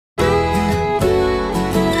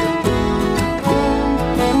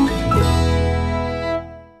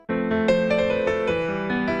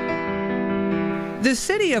The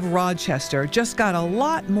city of Rochester just got a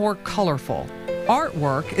lot more colorful.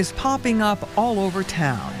 Artwork is popping up all over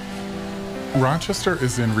town. Rochester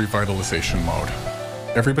is in revitalization mode.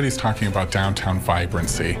 Everybody's talking about downtown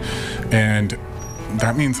vibrancy, and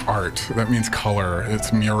that means art, that means color,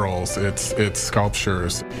 it's murals, it's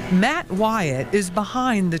sculptures. Matt Wyatt is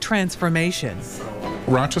behind the transformation.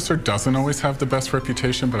 Rochester doesn't always have the best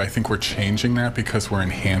reputation, but I think we're changing that because we're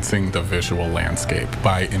enhancing the visual landscape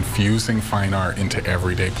by infusing fine art into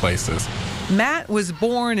everyday places. Matt was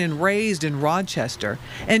born and raised in Rochester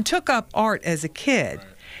and took up art as a kid.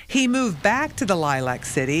 He moved back to the Lilac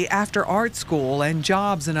City after art school and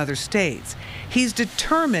jobs in other states. He's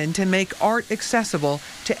determined to make art accessible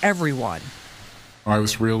to everyone. I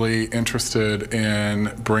was really interested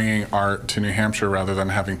in bringing art to New Hampshire rather than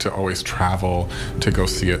having to always travel to go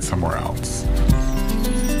see it somewhere else.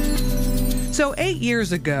 So 8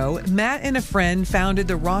 years ago, Matt and a friend founded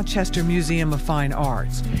the Rochester Museum of Fine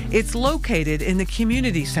Arts. It's located in the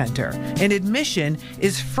community center, and admission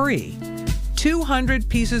is free. 200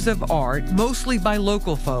 pieces of art, mostly by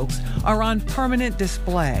local folks, are on permanent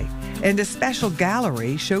display, and a special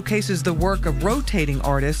gallery showcases the work of rotating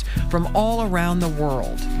artists from all around the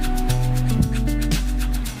world.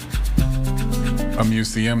 A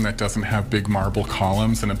museum that doesn't have big marble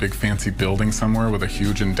columns in a big fancy building somewhere with a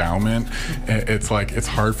huge endowment, it's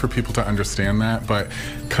hard for people to understand that, but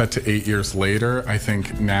cut to 8 years later, I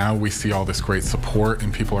think now we see all this great support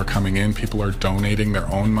and people are coming in, people are donating their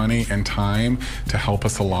own money and time to help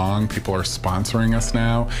us along, people are sponsoring us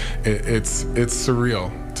now. It's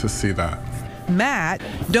surreal to see that. Matt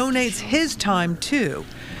donates his time too,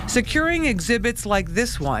 securing exhibits like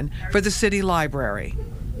this one for the city library.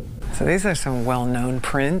 So these are some well-known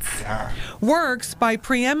prints. Yeah. Works by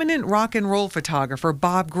preeminent rock and roll photographer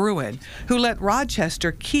Bob Gruen, who let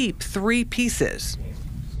Rochester keep 3 pieces.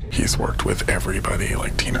 He's worked with everybody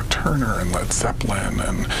like Tina Turner and Led Zeppelin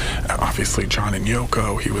and obviously John and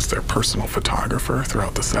Yoko. He was their personal photographer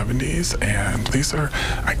throughout the 70s. And these are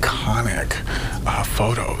iconic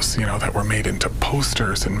photos, that were made into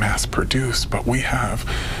posters and mass produced. But we have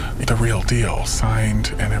the real deal,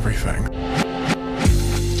 signed and everything.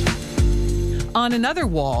 On another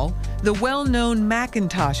wall, the well-known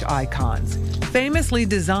Macintosh icons, famously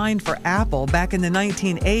designed for Apple back in the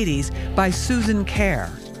 1980s by Susan Kerr.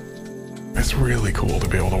 It's really cool to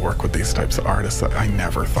be able to work with these types of artists that I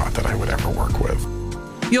never thought that I would ever work with.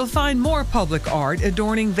 You'll find more public art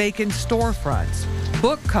adorning vacant storefronts.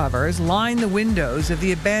 Book covers line the windows of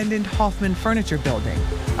the abandoned Hoffman Furniture Building,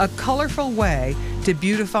 a colorful way to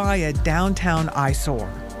beautify a downtown eyesore.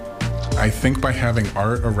 I think by having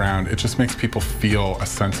art around, it just makes people feel a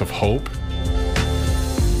sense of hope.